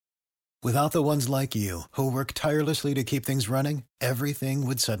Without the ones like you, who work tirelessly to keep things running, everything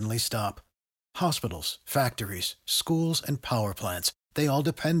would suddenly stop. Hospitals, factories, schools, and power plants, they all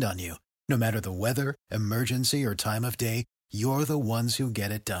depend on you. No matter the weather, emergency, or time of day, you're the ones who get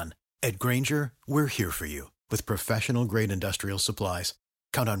it done. At Grainger, we're here for you with professional-grade industrial supplies.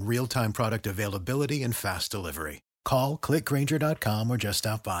 Count on real-time product availability and fast delivery. Call, clickgrainger.com, or just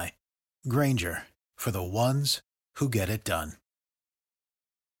stop by. Grainger, for the ones who get it done.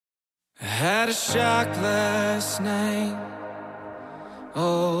 I had a shock last night.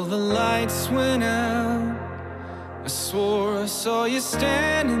 All the lights went out. I swore I saw you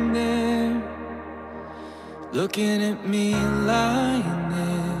standing there, looking at me lying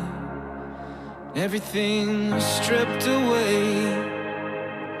there. Everything was stripped away.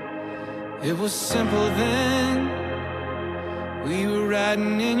 It was simple then. We were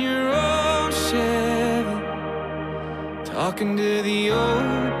riding in your old Chevy, talking to the old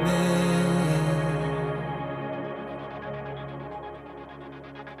man.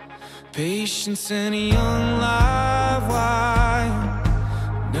 Patience and a young live wire,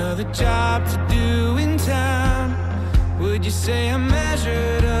 another job to do in town. Would you say I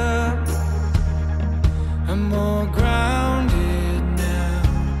measured up? I'm more grounded now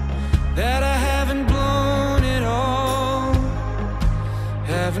that I haven't blown it all,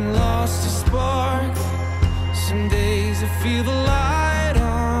 haven't lost a spark. Some days I feel the light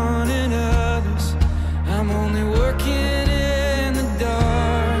on, and others I'm only working in the dark.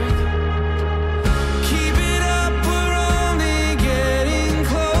 Keep it up, we're only getting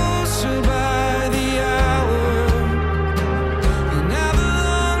closer by the hour, and I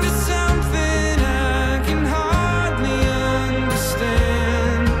belong to something I can hardly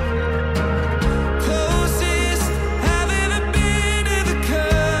understand. Closest I've ever been to the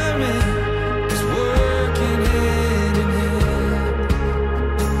current is working hand in hand.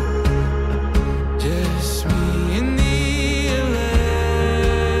 Just me and the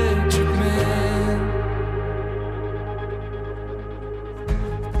electric man.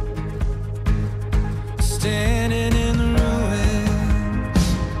 Standing in the ruins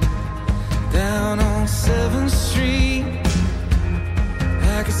down on 7th Street,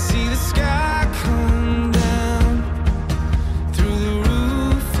 I could see the sky come down through the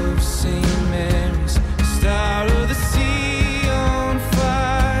roof of St. Mary's. Star of the sea on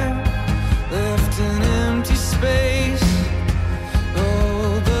fire, left an empty space.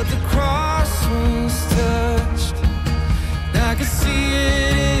 Oh, but the cross was touched. I could see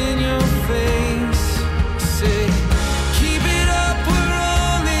it in your face. Say, keep it up, we're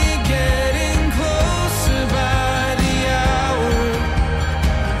only getting closer by the hour,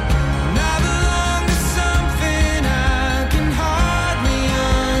 and I belong to something I can hardly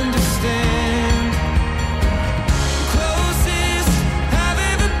understand. Closest I've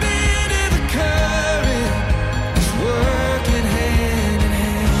ever been to the current is working hand in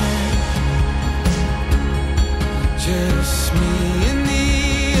hand. Just me and the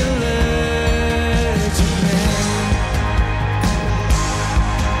electric man.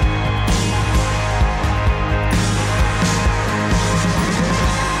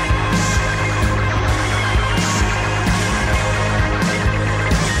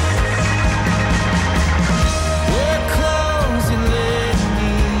 Work clothes and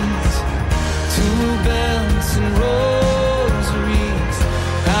ladies, tool belts and rosaries.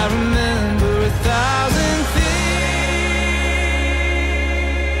 I remember 1,000 things.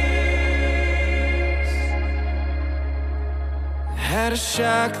 Had a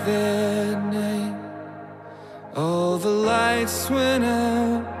shock that night. All the lights went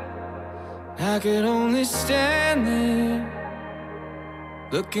out. I could only stand there,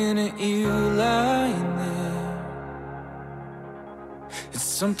 looking at you lying there. It's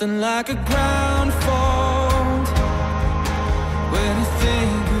something like a ground fault when I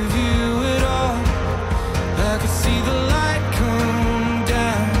think of you at all. I could see the light come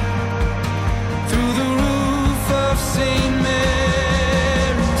down through the roof of St.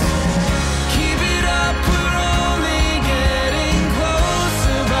 Mary's. Keep it up, we're only getting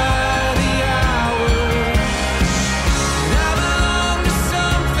closer by the hour, and I belong to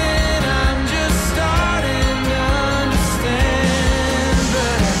something I'm just starting to understand.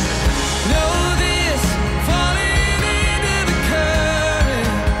 But I know this, falling into the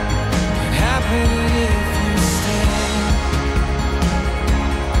current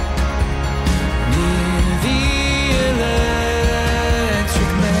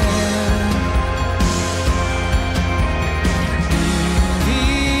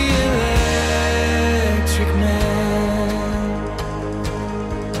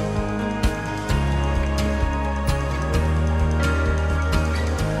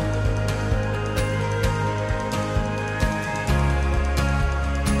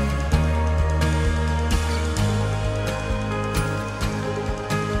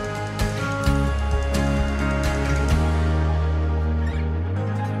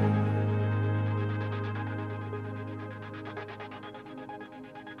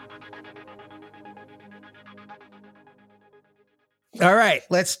All right,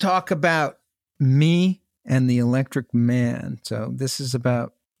 let's talk about Me and the Electric Man. So this is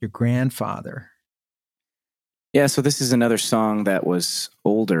about your grandfather. Yeah, so this is another song that was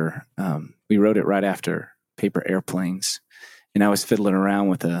older. We wrote it right after Paper Airplanes, and I was fiddling around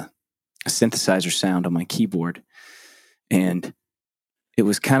with a synthesizer sound on my keyboard, and it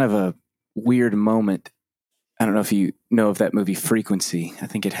was kind of a weird moment. I don't know if you know of that movie Frequency. I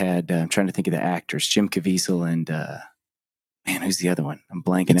think it had, I'm trying to think of the actors, Jim Caviezel and, man, who's the other one? I'm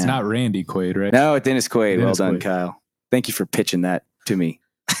blanking out. It's not Randy Quaid, right? No, Dennis Quaid. Dennis Well done, Quaid. Kyle. Thank you for pitching that to me.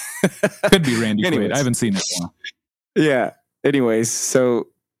 Could be Randy Anyways. Quaid. I haven't seen it in a while. Yeah. Anyways, so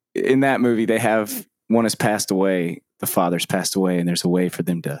in that movie, they have one has passed away. The father's passed away, and there's a way for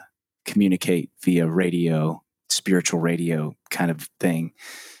them to communicate via radio, spiritual radio kind of thing.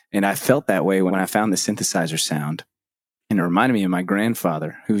 And I felt that way when I found the synthesizer sound. And it reminded me of my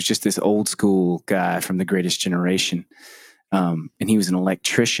grandfather, who was just this old school guy from the Greatest Generation. And he was an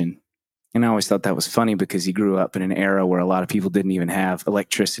electrician. And I always thought that was funny because he grew up in an era where a lot of people didn't even have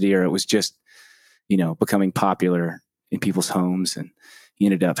electricity, or it was just, becoming popular in people's homes. And he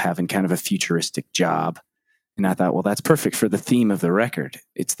ended up having kind of a futuristic job. And I thought, well, that's perfect for the theme of the record.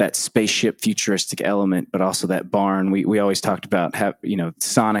 It's that spaceship futuristic element, but also that barn. We always talked about,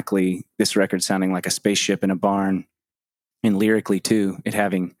 sonically, this record sounding like a spaceship in a barn, and lyrically too, it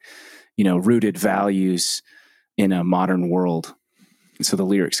having, rooted values in a modern world. And so the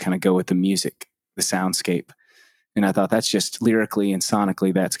lyrics kind of go with the music, the soundscape. And I thought that's just lyrically and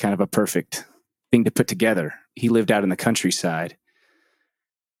sonically, that's kind of a perfect thing to put together. He lived out in the countryside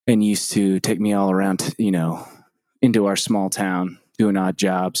and used to take me all around, into our small town, doing odd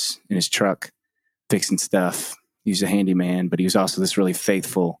jobs in his truck, fixing stuff. He was a handyman, but he was also this really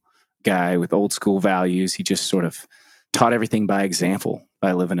faithful guy with old school values. He just sort of taught everything by example,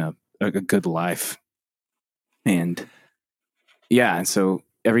 by living a good life. And yeah, and so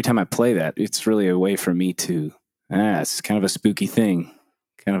every time I play that, it's really a way for me to, it's kind of a spooky thing.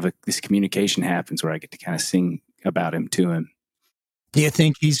 Kind of this communication happens where I get to kind of sing about him to him. Do you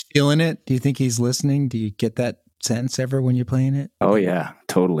think he's feeling it? Do you think he's listening? Do you get that sense ever when you're playing it? Oh yeah,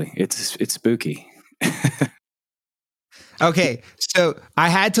 totally. It's spooky. Okay, so I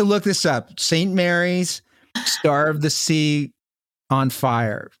had to look this up. St. Mary's, Star of the Sea on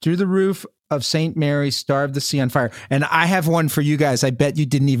Fire. Through the Roof of St. Mary's, Star of the Sea on Fire. And I have one for you guys I bet you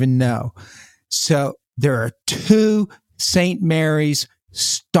didn't even know. So there are 2 St. Mary's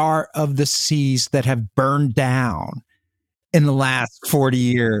Star of the Seas that have burned down in the last 40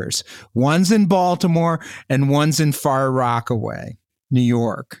 years. One's in Baltimore and one's in Far Rockaway, New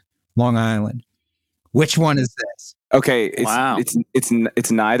York, Long Island. Which one is this? Okay,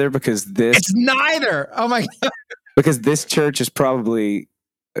 it's neither, because It's neither. Oh my God. Because this church is probably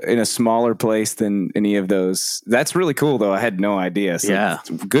in a smaller place than any of those. That's really cool, though. I had no idea. So Yeah.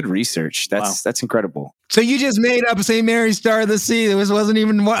 Good research. That's incredible. So you just made up St. Mary's Star of the Sea. It wasn't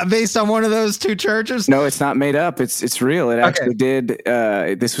even based on one of those 2 churches? No, it's not made up. It's real. It actually did.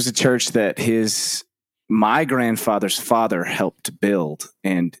 This was a church that my grandfather's father helped build,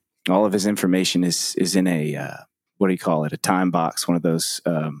 and all of his information is in a what do you call it? A time box, one of those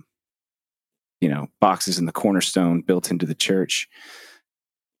boxes in the cornerstone built into the church.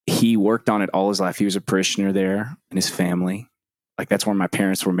 He worked on it all his life. He was a parishioner there, and his family. Like, that's where my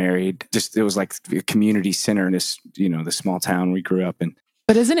parents were married. Just, it was like a community center in this, the small town we grew up in.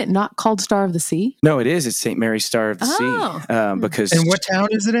 But isn't it not called Star of the Sea? No, it is. It's St. Mary's Star of the Sea. Because And what town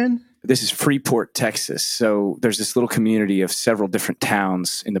is it in? This is Freeport, Texas. So there's this little community of several different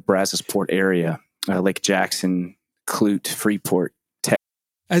towns in the Brazosport area, Lake Jackson, Clute, Freeport.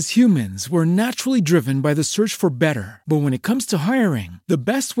 As humans, we're naturally driven by the search for better. But when it comes to hiring, the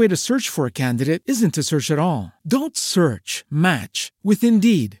best way to search for a candidate isn't to search at all. Don't search, match with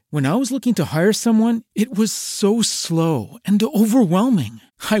Indeed. When I was looking to hire someone, it was so slow and overwhelming.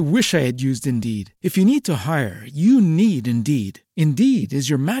 I wish I had used Indeed. If you need to hire, you need Indeed. Indeed is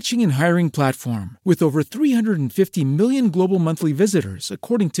your matching and hiring platform with over 350 million global monthly visitors,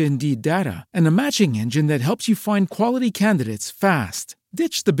 according to Indeed data, and a matching engine that helps you find quality candidates fast.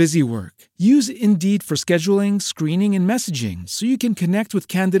 Ditch the busy work. Use Indeed for scheduling, screening, and messaging so you can connect with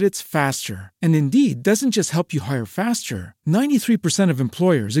candidates faster. And Indeed doesn't just help you hire faster. 93% of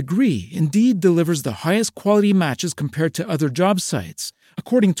employers agree Indeed delivers the highest quality matches compared to other job sites,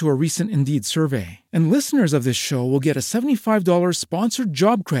 according to a recent Indeed survey. And listeners of this show will get a $75 sponsored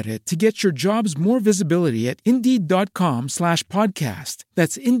job credit to get your jobs more visibility at Indeed.com/podcast.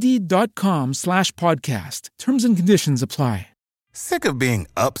 That's Indeed.com/podcast. Terms and conditions apply. Sick of being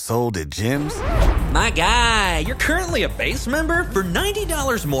upsold at gyms? My guy, you're currently a base member? For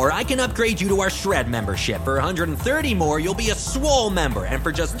 $90 more, I can upgrade you to our Shred membership. For $130 more, you'll be a Swole member. And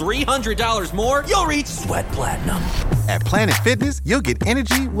for just $300 more, you'll reach Sweat Platinum. At Planet Fitness, you'll get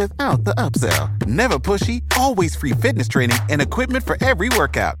energy without the upsell. Never pushy, always free fitness training and equipment for every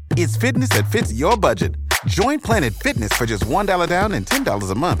workout. It's fitness that fits your budget. Join Planet Fitness for just $1 down and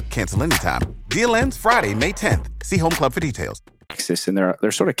 $10 a month. Cancel anytime. Deal ends Friday, May 10th. See Home Club for details. Texas, and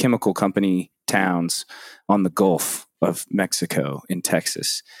they're sort of chemical company towns on the Gulf of Mexico in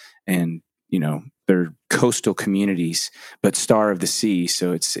Texas. And, you know, they're coastal communities, but Star of the Sea.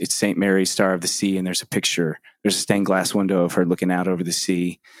 So it's St. Mary's Star of the Sea. And there's a stained glass window of her looking out over the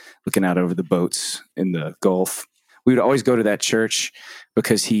sea, looking out over the boats in the Gulf. We would always go to that church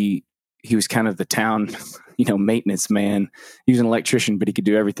because he was kind of the town, you know, maintenance man. He was an electrician, but he could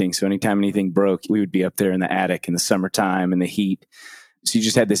do everything. So anytime anything broke, we would be up there in the attic in the summertime in the heat. So you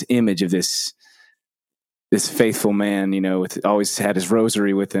just had this image of this faithful man, you know, always had his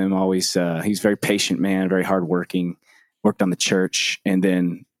rosary with him. Always, he's a very patient man, very hardworking, worked on the church. And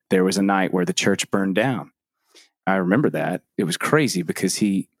then there was a night where the church burned down. I remember that. It was crazy because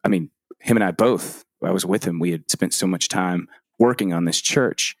him and I both, I was with him. We had spent so much time working on this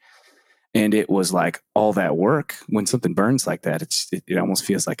church. And it was like all that work, when something burns like that, it almost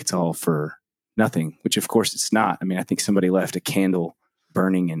feels like it's all for nothing, which of course it's not. I mean, I think somebody left a candle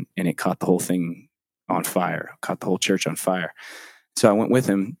burning and it caught the whole thing on fire, caught the whole church on fire. So I went with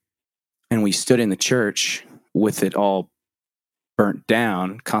him and we stood in the church with it all burnt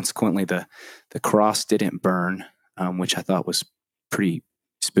down. Consequently, the cross didn't burn, which I thought was pretty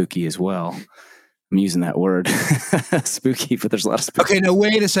spooky as well. I'm using that word, spooky, but there's a lot of spooky. Okay, now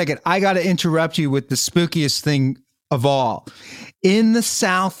wait a second. I got to interrupt you with the spookiest thing of all. In the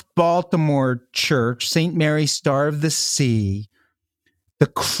South Baltimore church, St. Mary's Star of the Sea, the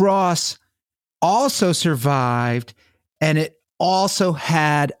cross also survived, and it also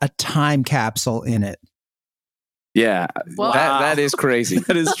had a time capsule in it. Yeah, that is crazy.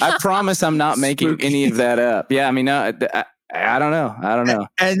 That is. I promise I'm not making any of that up. Yeah, I mean, I don't know.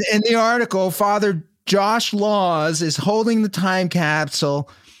 And in the article, Father Josh Laws is holding the time capsule,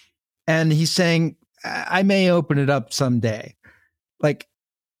 and he's saying, I may open it up someday. Like,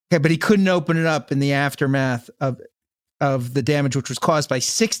 okay, but he couldn't open it up in the aftermath of the damage, which was caused by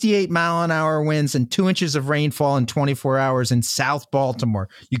 68-mile-an-hour winds and 2 inches of rainfall in 24 hours in South Baltimore.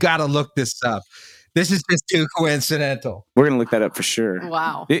 You got to look this up. This is just too coincidental. We're going to look that up for sure.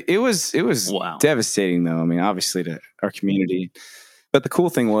 Wow. It was devastating, though. I mean, obviously to our community. But the cool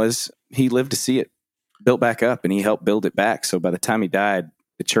thing was he lived to see it built back up, and he helped build it back. So by the time he died,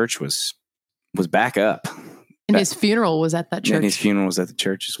 the church was back up. And his funeral was at that church. And his funeral was at the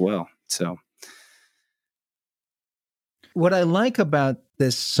church as well. So what I like about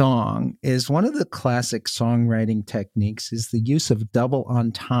this song is one of the classic songwriting techniques is the use of double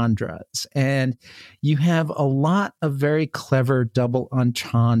entendres. And you have a lot of very clever double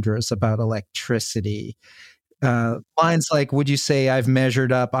entendres about electricity. Lines like, would you say I've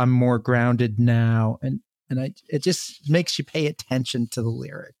measured up, I'm more grounded now? And it just makes you pay attention to the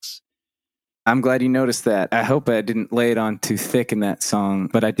lyrics. I'm glad you noticed that. I hope I didn't lay it on too thick in that song,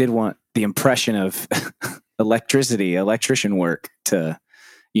 but I did want the impression of electrician work to,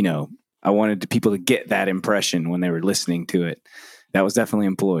 you know, I wanted people to get that impression when they were listening to it. That was definitely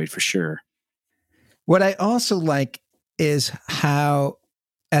employed for sure. What I also like is how,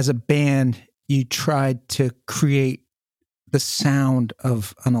 as a band, you tried to create the sound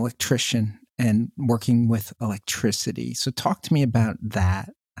of an electrician and working with electricity. So talk to me about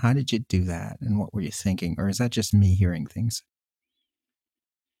that. How did you do that? And what were you thinking? Or is that just me hearing things?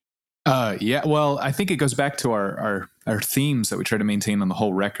 Yeah, well, I think it goes back to our themes that we try to maintain on the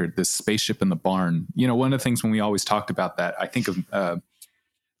whole record, this spaceship in the barn. You know, one of the things when we always talked about that, I think of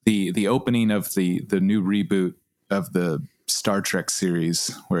the opening of the new reboot of the Star Trek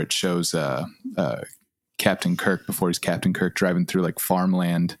series, where it shows Captain Kirk before he's Captain Kirk driving through like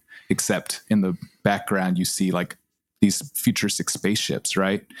farmland, except in the background you see like these futuristic spaceships,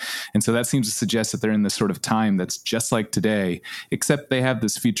 right? And so that seems to suggest that they're in this sort of time that's just like today, except they have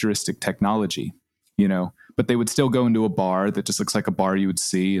this futuristic technology, you know, but they would still go into a bar that just looks like a bar you would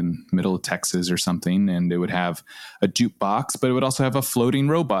see in the middle of Texas or something. And it would have a jukebox, but it would also have a floating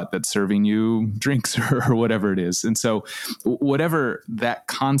robot that's serving you drinks or whatever it is. And so whatever that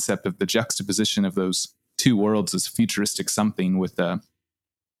concept of the juxtaposition of those two worlds is futuristic something with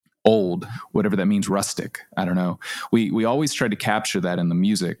old, whatever that means, rustic. I don't know. We always try to capture that in the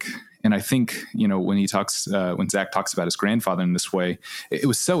music. And I think, you know, when Zach talks about his grandfather in this way, it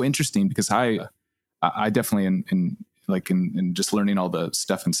was so interesting because I definitely in like in just learning all the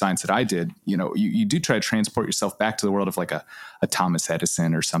stuff in science that I did, you do try to transport yourself back to the world of like a Thomas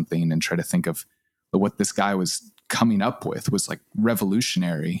Edison or something, and try to think of what this guy was coming up with was like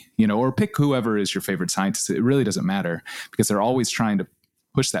revolutionary, or pick whoever is your favorite scientist. It really doesn't matter, because they're always trying to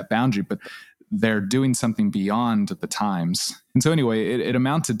push that boundary, but they're doing something beyond the times. And so anyway, it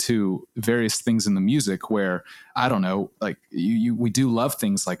amounted to various things in the music where, I don't know, like we do love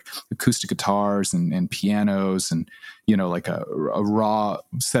things like acoustic guitars and pianos and, like a raw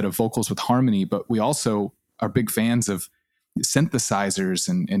set of vocals with harmony. But we also are big fans of synthesizers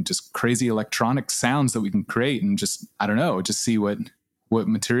and just crazy electronic sounds that we can create and just, I don't know, just see what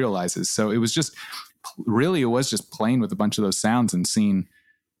materializes. So it was just playing with a bunch of those sounds and seeing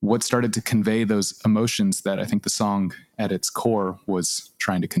what started to convey those emotions that I think the song at its core was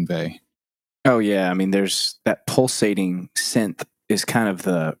trying to convey. Oh yeah. I mean, there's that pulsating synth is kind of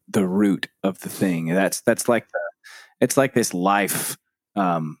the root of the thing. That's like it's like this life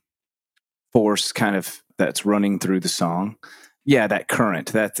force kind of that's running through the song. Yeah, that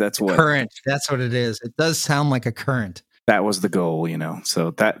current. That's what current. That's what it is. It does sound like a current. That was the goal,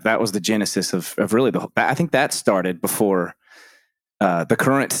 So that was the genesis of really I think that started before the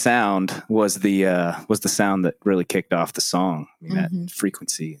current sound was the sound that really kicked off the song. I mean, that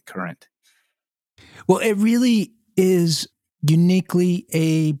frequency, current. Well, it really is uniquely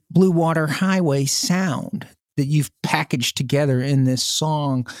a Blue Water Highway sound that you've packaged together in this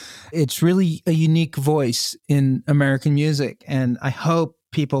song. It's really a unique voice in American music, and I hope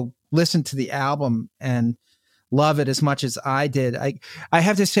people listen to the album and love it as much as I did. I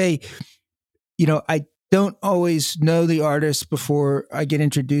have to say, I don't always know the artist before I get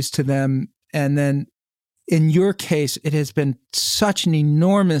introduced to them. And then in your case, it has been such an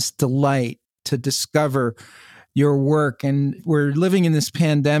enormous delight to discover your work. And we're living in this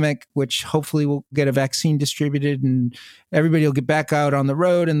pandemic, which hopefully will get a vaccine distributed and everybody will get back out on the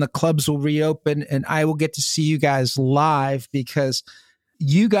road and the clubs will reopen and I will get to see you guys live, because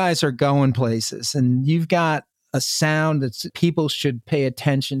you guys are going places and you've got a sound that people should pay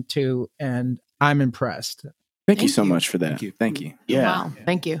attention to. And I'm impressed. Thank you so much for that. Thank you. Yeah. Wow.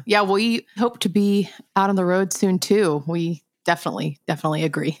 Thank you. Yeah. We hope to be out on the road soon too. We definitely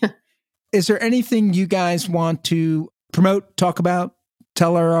agree. Is there anything you guys want to promote, talk about,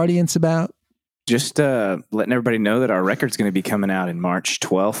 tell our audience about? Just letting everybody know that our record's going to be coming out in March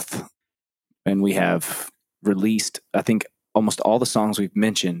 12th. And we have released, I think, almost all the songs we've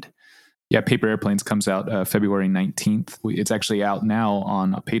mentioned. Yeah, Paper Airplanes comes out February 19th. It's actually out now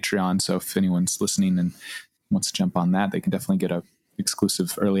on Patreon, so if anyone's listening and wants to jump on that, they can definitely get a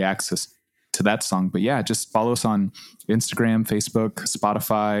exclusive early access to that song. But yeah, just follow us on Instagram, Facebook,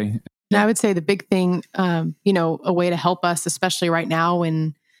 Spotify. And I would say the big thing, a way to help us, especially right now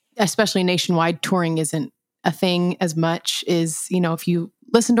when, especially nationwide, touring isn't a thing as much, is, if you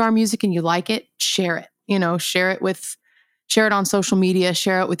listen to our music and you like it, share it, share it on social media,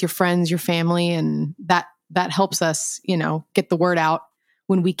 share it with your friends, your family, and that helps us, get the word out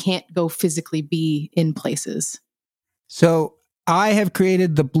when we can't go physically be in places. So I have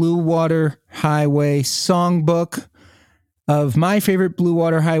created the Blue Water Highway songbook of my favorite Blue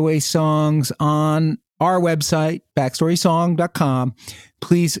Water Highway songs on our website, backstorysong.com.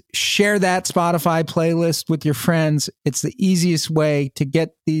 Please share that Spotify playlist with your friends. It's the easiest way to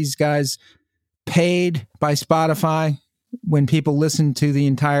get these guys paid by Spotify when people listen to the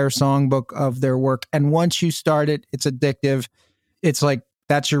entire songbook of their work. And once you start it, it's addictive. It's like,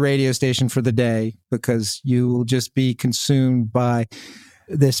 that's your radio station for the day, because you will just be consumed by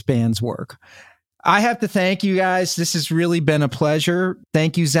this band's work. I have to thank you guys. This has really been a pleasure.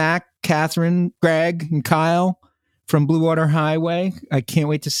 Thank you, Zach, Catherine, Greg, and Kyle from Blue Water Highway. I can't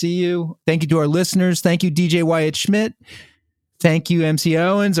wait to see you. Thank you to our listeners. Thank you, DJ Wyatt Schmidt. Thank you, MC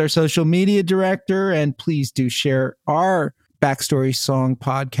Owens, our social media director. And please do share our Backstory Song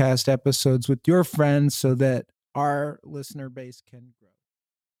podcast episodes with your friends so that our listener base can grow.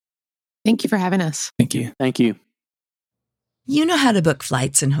 Thank you for having us. Thank you. Thank you. You know how to book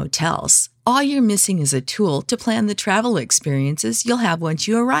flights and hotels. All you're missing is a tool to plan the travel experiences you'll have once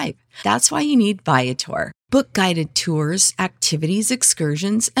you arrive. That's why you need Viator. Book guided tours, activities,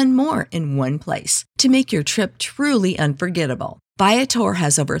 excursions, and more in one place to make your trip truly unforgettable. Viator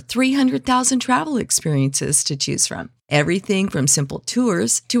has over 300,000 travel experiences to choose from. Everything from simple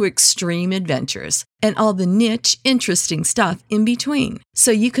tours to extreme adventures, and all the niche, interesting stuff in between.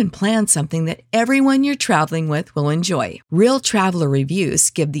 So you can plan something that everyone you're traveling with will enjoy. Real traveler reviews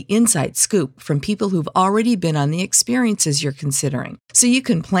give the inside scoop from people who've already been on the experiences you're considering. So you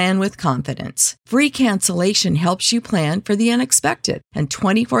can plan with confidence. Free cancellation helps you plan for the unexpected. And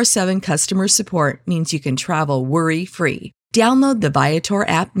 24/7 customer support means you can travel worry-free. Download the Viator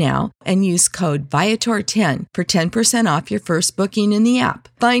app now and use code Viator10 for 10% off your first booking in the app.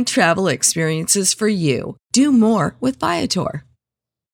 Find travel experiences for you. Do more with Viator.